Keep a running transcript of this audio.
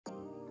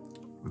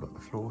we've got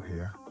the floor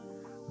here,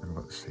 and we've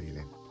got the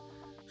ceiling.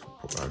 So we'll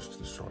put those to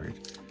the side.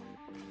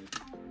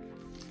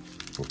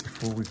 But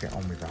before we get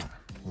on with that,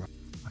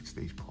 that's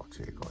these pots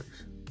here,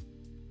 guys.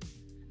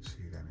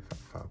 See them if that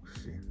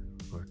focuses in.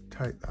 We'll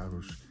take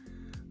those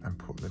and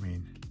put them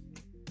in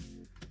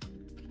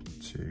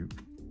to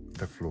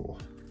the floor.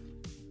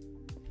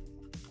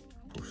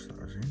 Push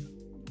those in.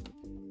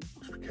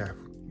 Just be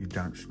careful you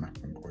don't smack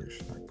them, guys.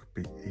 That could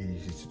be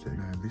easy to do.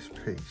 Now this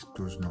piece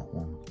does not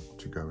want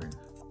to go in.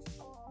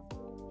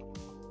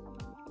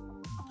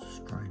 It's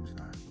strange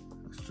that.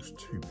 That's just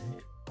too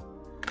big.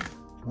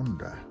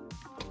 Wonder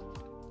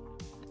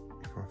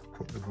if I've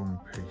put the wrong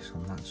piece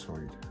on that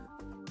side.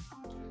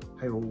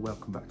 Hey all,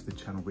 welcome back to the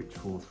channel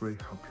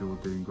Witch43. Hope you're all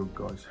doing good,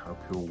 guys. Hope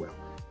you're all well.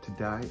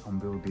 Today I'm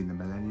building the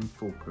Millennium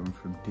Falcon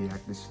from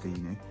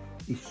D'Agostini,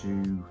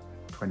 issue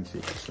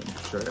 26. Let me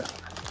show you that.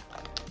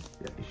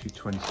 Yeah, issue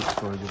 26,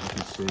 guys, as you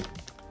can see.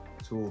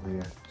 It's all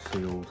here,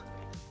 sealed,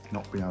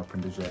 not been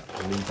opened as yet.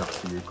 I'll leave that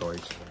to you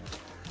guys.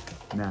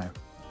 Now,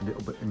 a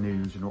little bit of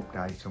news and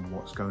update on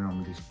what's going on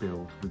with this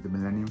build with the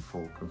Millennium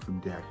Falcon from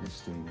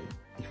D'Agostini.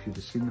 If you'd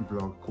have seen the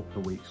vlog a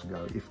couple of weeks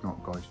ago, if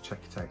not, guys, check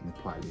it out in the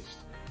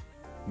playlist.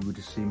 You would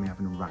have seen me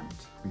having a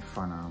rant with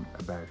Fanhome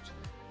about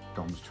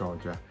Dom's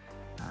charger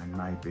and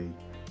maybe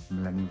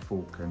Millennium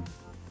Falcon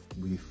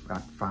with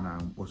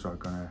Fanhome. Was I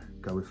going to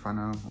go with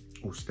Fanhome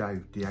or stay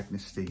with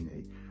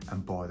D'Agostini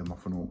and buy them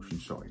off an auction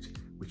site,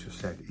 which I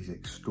said is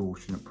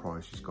extortionate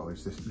prices,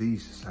 guys.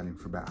 These are selling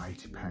for about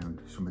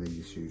 £80, some of these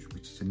issues,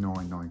 which is a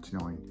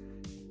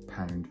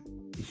 £9.99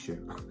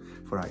 issue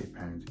for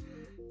 £80.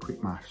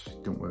 Quick maths,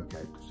 don't work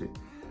out, does it?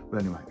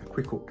 Well, anyway, a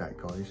quick update,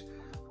 guys.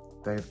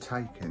 They have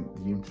taken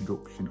the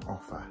introduction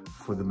offer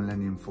for the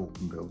Millennium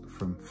Falcon build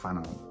from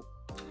Fanhome.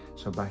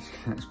 So basically,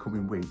 in the next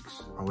coming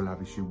weeks, I will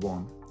have issue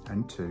 1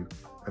 and 2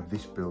 of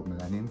this build,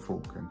 Millennium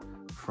Falcon,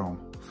 from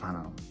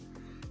Fanhome.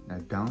 Now,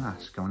 don't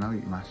ask, I know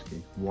you're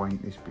asking, why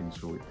ain't this been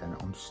sorted then?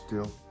 I'm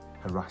still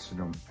harassing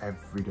them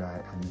every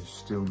day and there's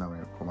still no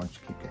outcome. I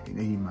just keep getting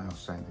emails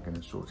saying they're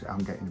going to sort it. I'm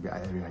getting a bit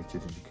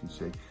irritated, as you can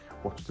see.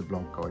 Watch the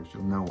vlog, guys,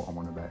 you'll know what I'm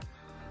on about.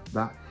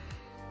 That,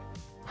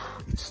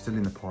 it's still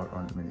in the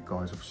pipeline at the minute,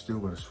 guys. I've still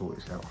got to sort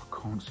this out.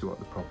 I can't see what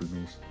the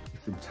problem is.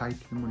 If they're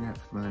taking the money out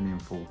for the Millennium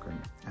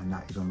Falcon and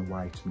that is on the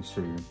way to me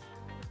soon,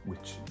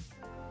 which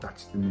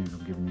that's the news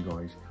I'm giving you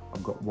guys.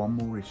 I've got one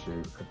more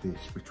issue of this,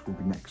 which will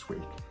be next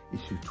week,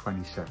 issue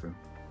 27.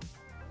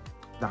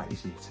 That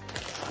is it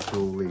for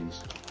all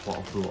these, what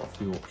I've brought off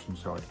the auction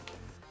side.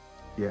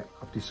 Yeah,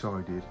 I've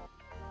decided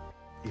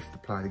if they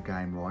play the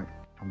game right,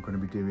 I'm going to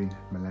be doing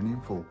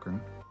Millennium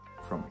Falcon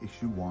from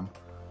issue 1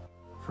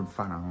 from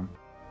Fanhome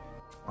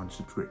on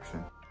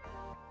subscription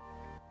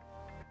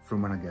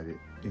from when I get it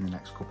in the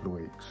next couple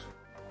of weeks.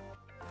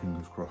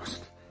 Fingers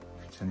crossed.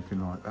 If it's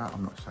anything like that,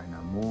 I'm not saying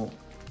no more.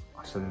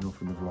 I said enough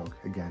in the vlog.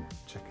 Again,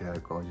 check it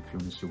out, guys, if you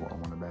want to see what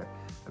I'm on about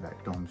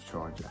Dom's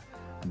charger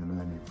and the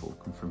Millennium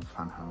Falcon from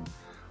Fanhome.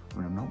 I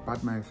mean, I'm not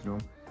bad-mouthing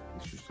them,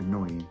 it's just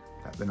annoying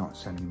that they're not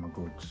sending my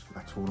goods.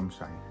 That's all I'm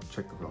saying.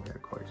 Check the vlog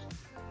out, guys.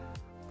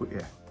 But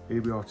yeah,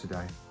 here we are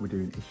today. We're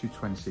doing issue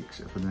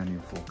 26 of the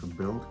Millennium Falcon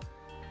build.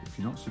 If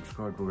you're not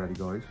subscribed already,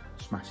 guys,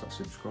 smash that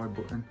subscribe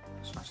button,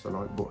 smash the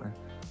like button.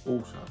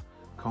 Also,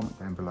 comment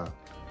down below.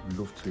 I'd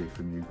love to hear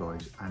from you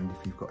guys. And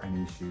if you've got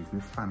any issues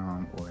with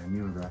Fanhome or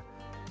any other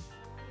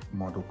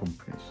model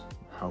companies,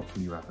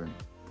 hopefully you haven't.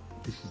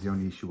 This is the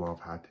only issue I've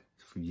had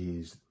for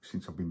years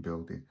since I've been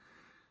building.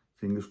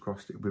 Fingers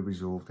crossed it will be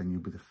resolved and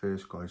you'll be the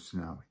first guys to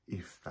know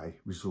if they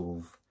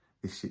resolve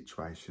this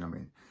situation I'm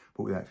in.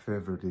 But without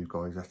further ado,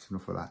 guys, that's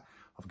enough of that.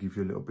 I'll give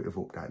you a little bit of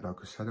update like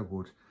I said I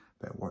would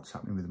about what's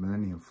happening with the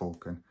Millennium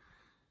Falcon.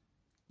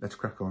 Let's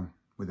crack on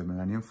with the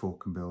Millennium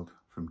Falcon build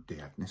from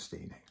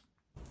D'Agostini.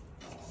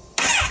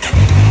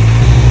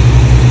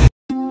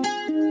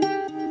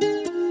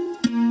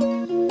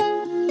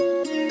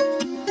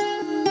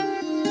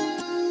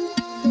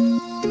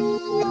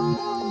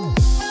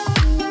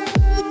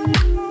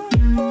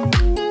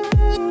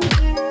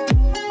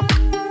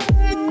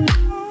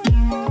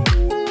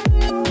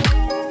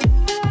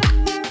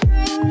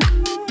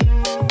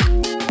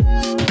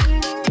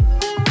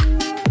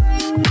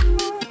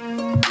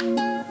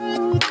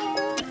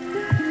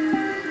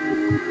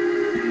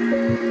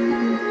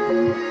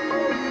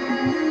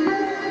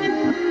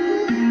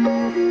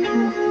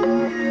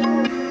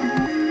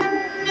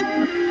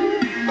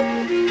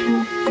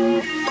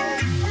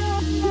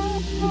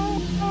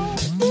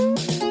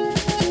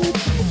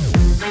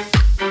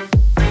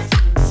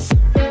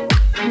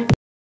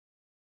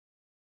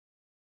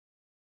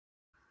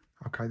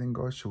 Okay then,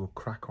 guys, so we'll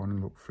crack on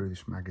and look through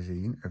this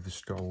magazine of the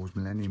Star Wars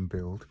Millennium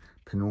build,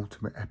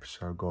 penultimate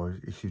episode, guys,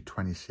 issue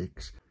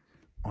 26.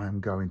 I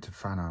am going to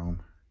Fanhome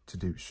to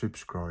do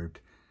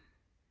subscribed,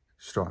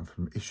 starting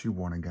from issue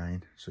 1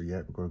 again. So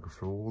yeah, we're going to go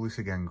through all this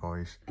again,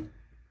 guys,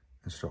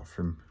 and start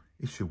from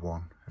issue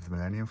 1 of the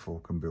Millennium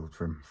Falcon build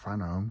from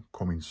Fanhome,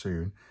 coming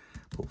soon.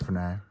 But for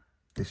now,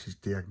 this is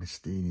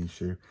D'Agostini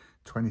issue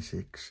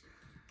 26,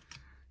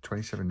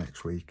 27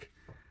 next week,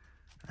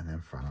 and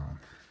then Fanhome.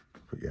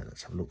 But yeah,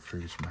 let's have a look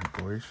through this mag,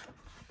 boys.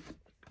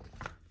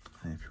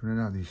 And if you want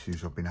to know the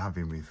issues I've been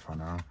having with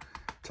Fanhome,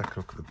 take a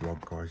look at the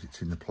blog, guys.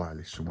 It's in the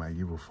playlist somewhere.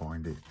 You will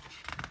find it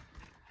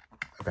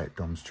about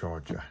Dom's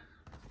charger.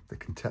 They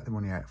can take the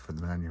money out for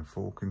the Millennium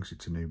Falcon because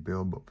it's a new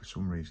build, but for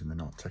some reason they're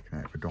not taking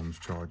it out for Dom's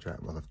charger.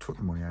 Well, they've took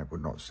the money out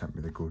but not sent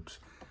me the goods.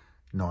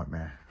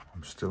 Nightmare.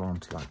 I'm still on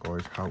to that,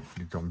 guys.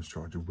 Hopefully Dom's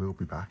charger will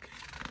be back.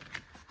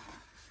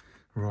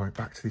 Right,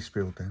 back to this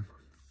build then.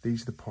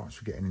 These are the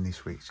parts we're getting in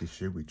this week's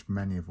issue, which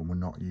many of them we're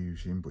not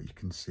using, but you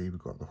can see we've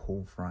got the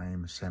hull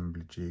frame,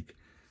 assembly jig,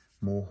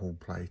 more hull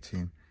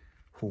plating,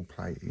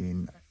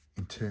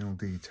 internal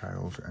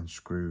details and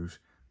screws.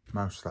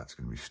 Most of that's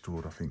going to be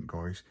stored, I think,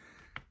 guys.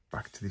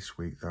 Back to this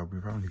week though,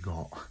 we've only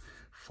got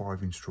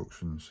 5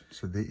 instructions,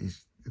 so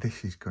this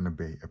is going to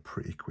be a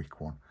pretty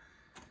quick one.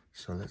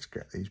 So let's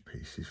get these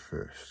pieces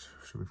first.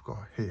 So we've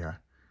got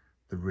here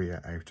the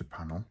rear outer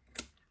panel,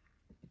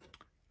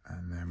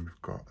 and then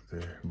we've got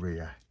the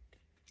rear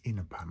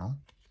inner panel,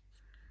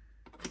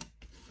 which,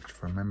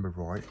 if I remember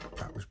right,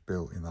 that was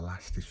built in the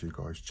last issue,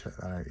 guys. Check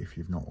that out if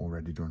you've not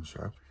already done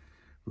so.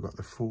 We've got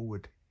the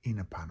forward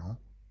inner panel,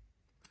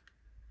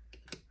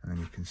 and then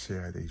you can see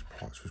how these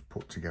parts was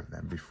put together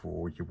then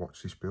before you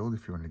watch this build.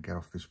 If you want to get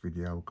off this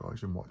video,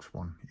 guys, and watch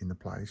one in the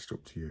playlist,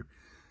 up to you.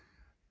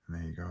 And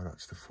there you go,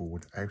 that's the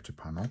forward outer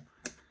panel.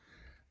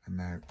 And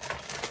now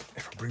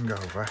if I bring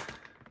over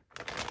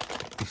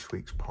this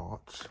week's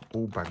parts,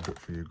 all bagged up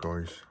for you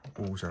guys,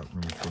 all's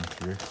open in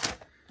front of you.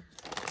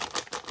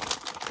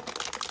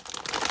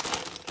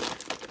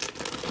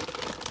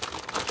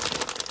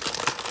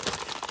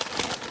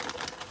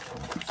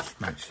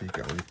 Just make sure you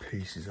get all your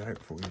pieces out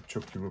before you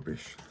chuck your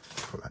rubbish.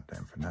 Put that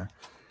down for now.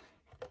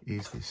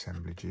 Here's the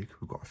assembly jig.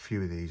 We've got a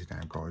few of these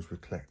now, guys. We're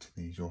collecting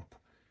these up,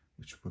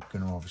 which we're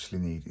going to obviously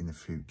need in the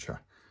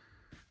future.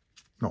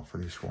 Not for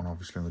this one,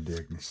 obviously, on the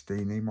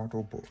Diagnostini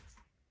model, but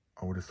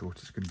I would have thought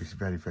it's going to be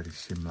very, very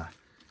similar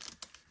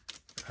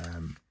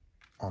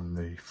on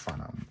the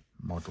Fanhome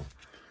model.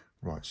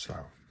 Right, so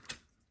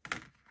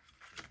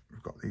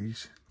we've got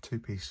these 2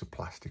 pieces of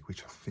plastic,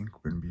 which I think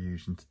we're going to be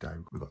using today.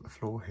 We've got the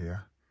floor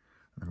here,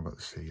 and then we've got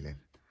the ceiling.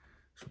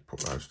 So put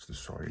those to the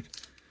side.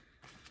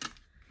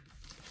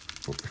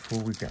 But before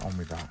we get on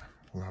with that,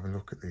 we'll have a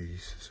look at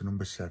these. So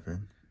number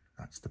 7,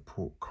 that's the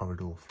port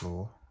corridor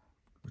floor,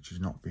 which is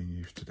not being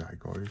used today,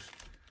 guys.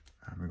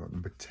 And we've got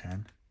number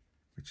 10,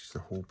 which is the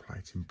hull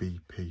plating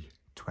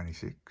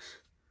BP26,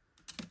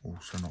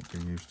 also not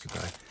being used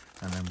today.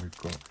 And then we've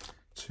got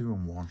 2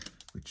 and 1,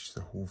 which is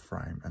the hull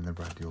frame and the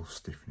radial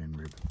stiffening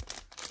rib,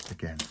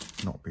 again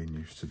not being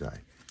used today.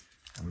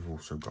 And we've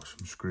also got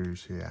some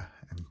screws here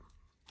and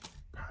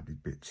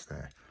padded bits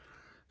there.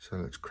 So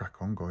let's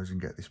crack on, guys,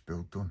 and get this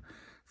build done.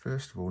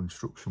 First of all,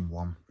 instruction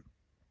 1,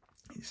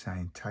 it's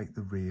saying take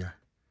the rear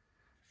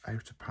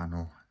outer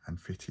panel and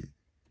fit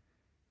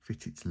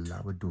its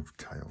lower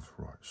dovetails.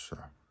 Right, so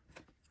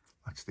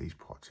that's these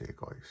parts here,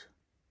 guys.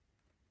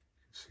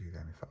 You can see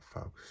them if that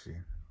focuses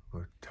in.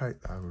 We'll take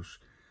those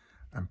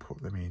and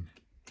put them in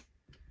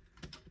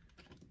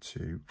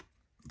to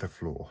the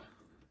floor.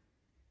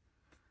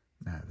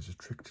 Now there's a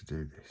trick to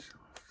do this.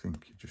 I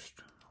think you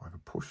just either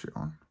push it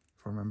on,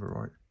 if I remember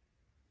right.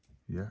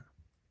 Yeah,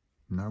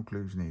 no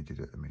glue's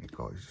needed at the minute,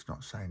 guys. It's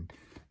not saying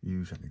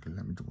use any glue.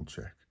 Let me double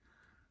check.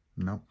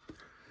 No.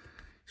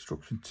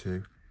 Instruction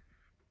 2,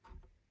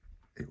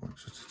 it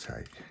wants us to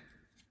take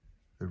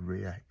the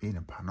rear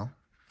inner panel,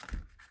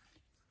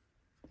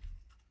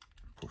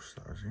 push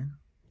those in.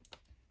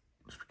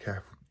 Just be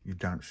careful you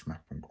don't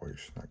snap them,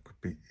 guys. That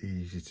could be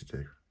easy to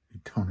do.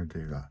 You don't want to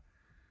do that.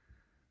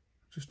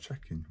 Just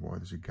checking why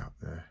there's a gap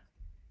there.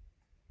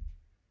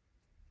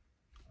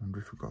 Wonder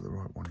if we've got the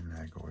right one in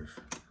there, guys.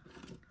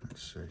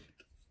 Let's see.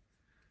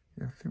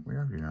 Yeah, I think we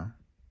have, you know.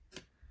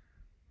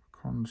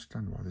 I can't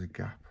understand why there's a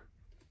gap.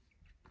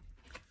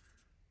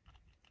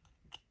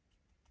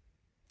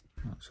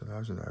 Right, so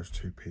those are those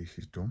 2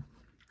 pieces done.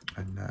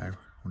 And now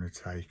I'm going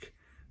to take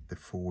the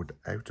forward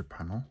outer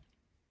panel.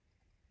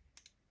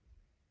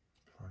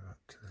 Apply that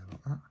to there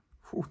like that.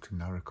 Oh, it's a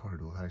narrow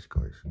corridor, those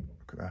guys.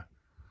 Look at that.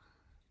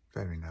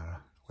 Very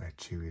narrow, where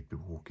Chewie would be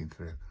walking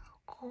through.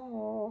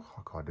 Oh,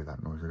 I can't do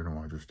that noise. I don't know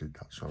why I just did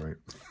that, sorry.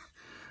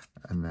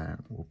 And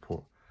then we'll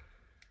put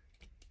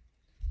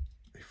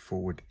the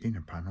forward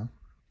inner panel.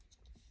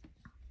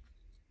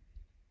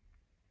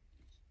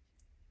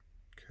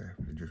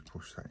 Carefully just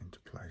push that into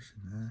place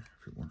in there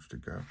if it wants to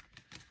go.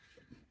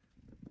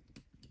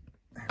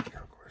 There we go,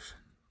 guys.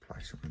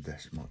 Place on the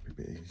desk might be a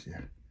bit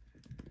easier.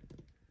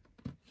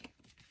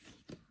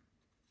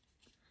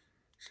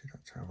 See,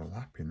 that's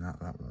overlapping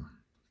that one.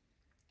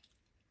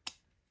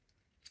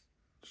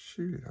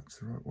 Surely that's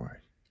the right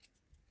way.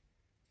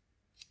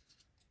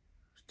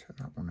 Let's take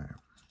that one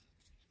out.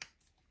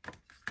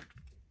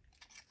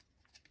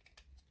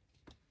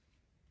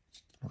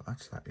 Well,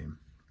 that's that in.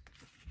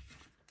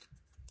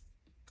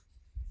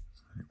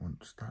 And it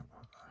wants that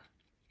like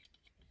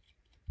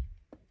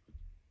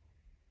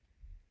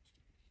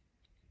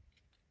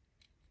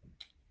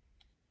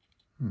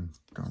that.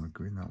 Don't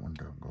agree in that one,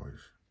 don't,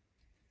 guys.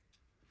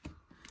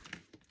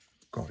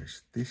 Guys,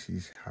 guys, this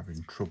is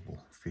having trouble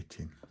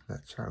fitting.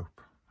 Let's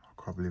hope.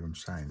 I can't believe I'm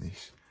saying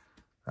this.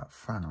 That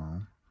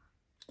Fanhome,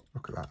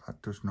 look at that,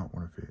 that does not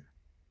want to fit.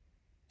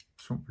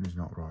 Something is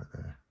not right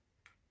there.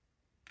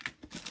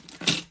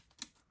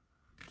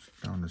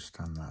 Just don't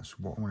understand that. So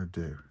what I want to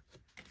do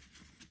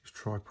is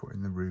try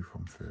putting the roof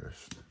on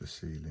first, the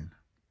ceiling.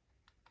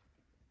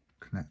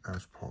 Connect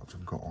those parts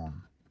I've got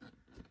on.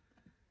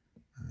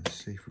 And then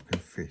see if we can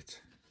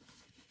fit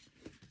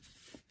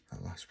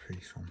that last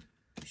piece on.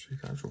 See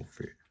if those all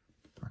fit.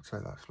 I'd say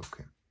that's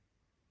looking.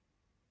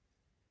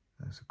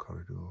 There's the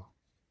corridor.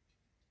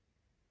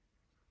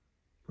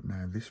 But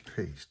now this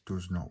piece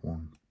does not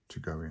want to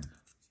go in.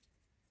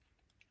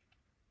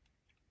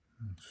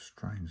 It's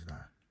strange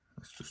that.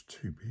 That's just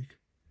too big.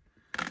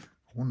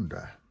 I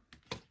wonder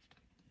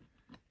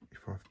if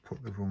I've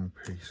put the wrong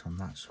piece on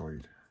that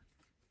side.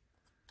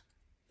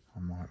 I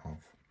might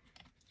have.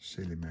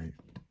 Silly me.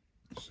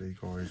 See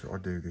guys, I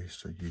do this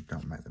so you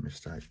don't make the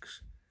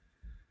mistakes.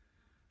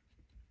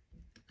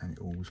 And it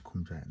always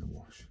comes out in the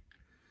wash.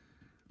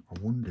 I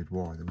wondered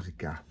why there was a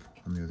gap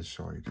on the other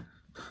side.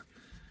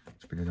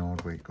 It's been an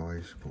hard week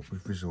guys, but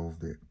we've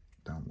resolved it,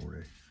 don't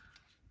worry.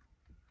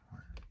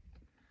 Right.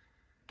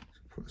 So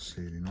put the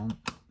ceiling on.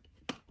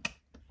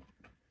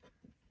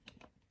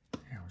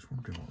 Yeah, I was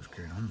wondering what was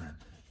going on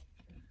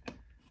then.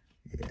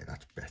 Yeah,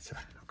 that's better.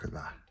 Look at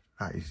that.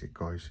 That is it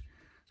guys.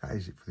 That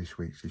is it for this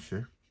week's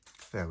issue.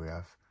 There we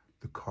have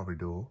the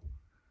corridor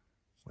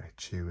where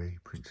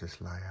Chewie, Princess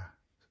Leia,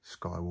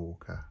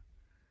 Skywalker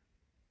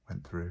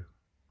went through.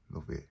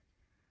 Love it.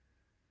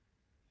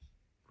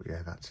 But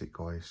yeah, that's it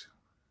guys.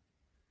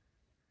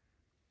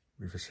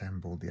 We've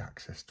assembled the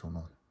access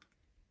tunnel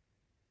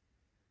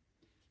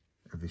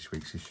of this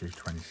week's issue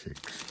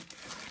 26.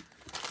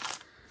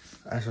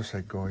 As I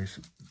said guys,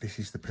 this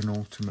is the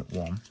penultimate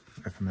one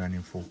of the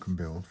Millennium Falcon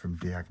build from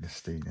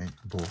D'Agostini,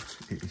 but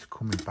it is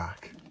coming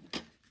back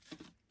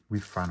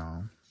with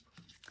Fanhome,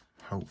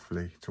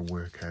 hopefully to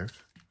work out.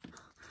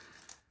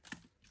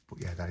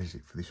 But yeah, that is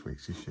it for this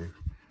week's issue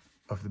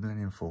of the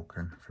Millennium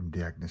Falcon from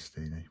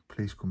D'Agostini.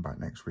 Please come back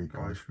next week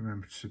guys.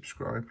 Remember to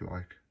subscribe,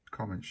 like,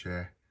 comment,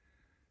 share.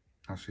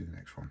 I'll see you in the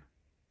next one.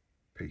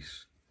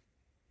 Peace.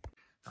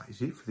 That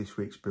is it for this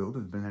week's build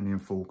of the Millennium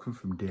Falcon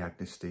from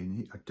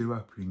D'Agostini. I do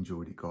hope you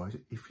enjoyed it guys.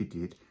 If you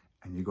did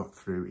and you got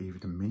through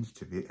even a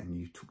minute of it and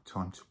you took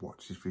time to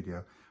watch this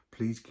video,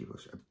 please give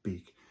us a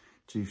big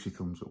juicy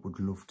thumbs up. Would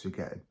love to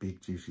get a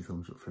big juicy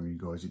thumbs up from you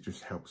guys. It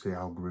just helps the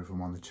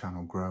algorithm on the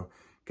channel grow,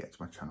 gets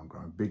my channel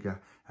growing bigger,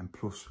 and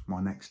plus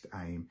my next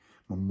aim,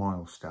 my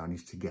milestone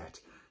is to get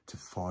to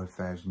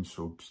 5,000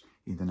 subs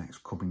in the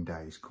next coming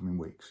days, coming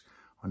weeks.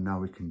 I know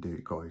we can do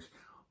it guys.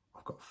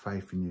 I've got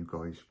faith in you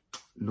guys,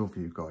 love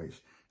you guys,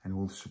 and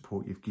all the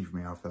support you've given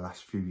me over the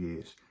last few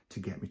years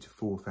to get me to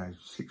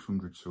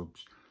 4,600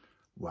 subs.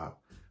 Wow,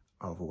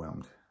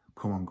 overwhelmed.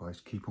 Come on guys,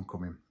 keep on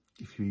coming.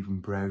 If you even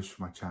browse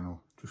for my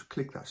channel, just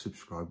click that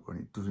subscribe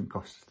button. It doesn't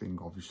cost a thing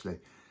obviously.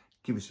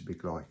 Give us a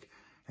big like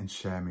and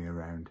share me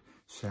around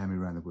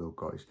the world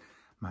guys.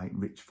 Make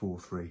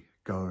Rich43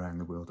 go around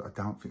the world. I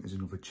don't think there's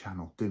another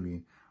channel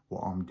doing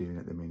what I'm doing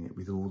at the minute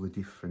with all the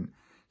different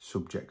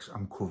subjects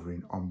I'm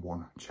covering on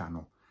one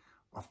channel.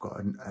 I've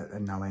got a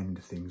no end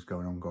of things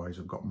going on guys.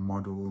 I've got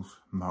models,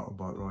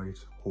 motorbike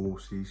rides,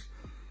 horses,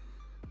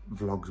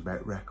 vlogs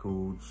about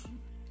records,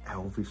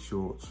 Elvis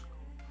shorts.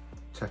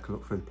 Take a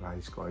look through the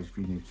playlist guys if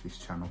you're new to this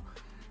channel.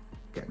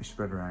 Get me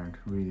spread around,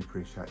 really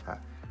appreciate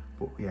that.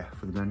 But yeah,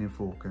 for the Millennium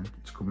Falcon,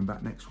 it's coming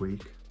back next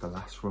week, the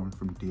last one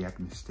from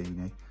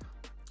D'Agostini.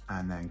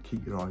 And then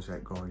keep your eyes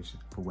out guys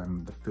for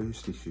when the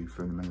first issue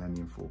from the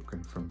Millennium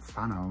Falcon from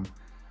Fanhome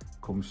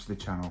comes to the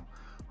channel.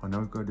 I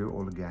know I've got to do it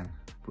all again,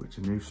 but it's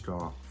a new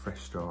start,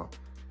 fresh start,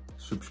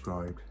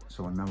 subscribed,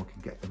 so I know I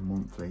can get them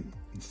monthly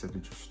instead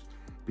of just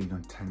being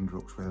on 10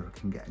 drugs, whether I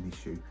can get an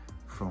issue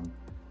from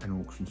an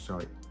auction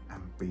site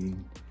and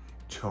being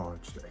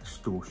charged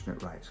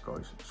extortionate rates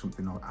guys,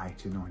 something like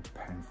 £80 or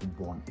 £90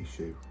 for one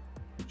issue,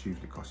 which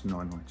usually costs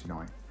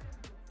 £9.99.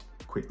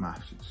 Quick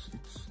maths,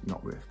 it's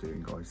not worth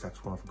doing guys.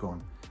 That's why I've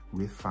gone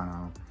with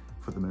Fanhome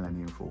for the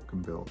Millennium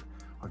Falcon build.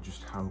 I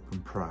just hope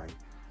and pray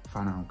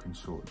Fanhome can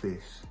sort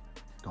this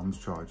Dom's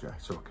charger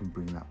so I can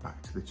bring that back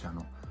to the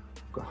channel.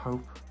 I've got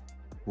hope,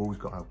 I've always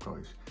got hope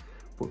guys.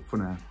 But for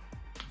now,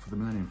 for the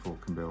Millennium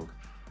Falcon build,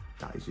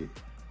 that is it.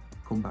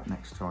 Come back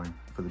next time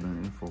for the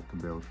Millennium Falcon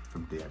build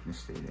from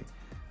D'Agostini.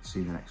 See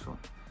you in the next one.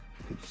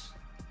 Peace.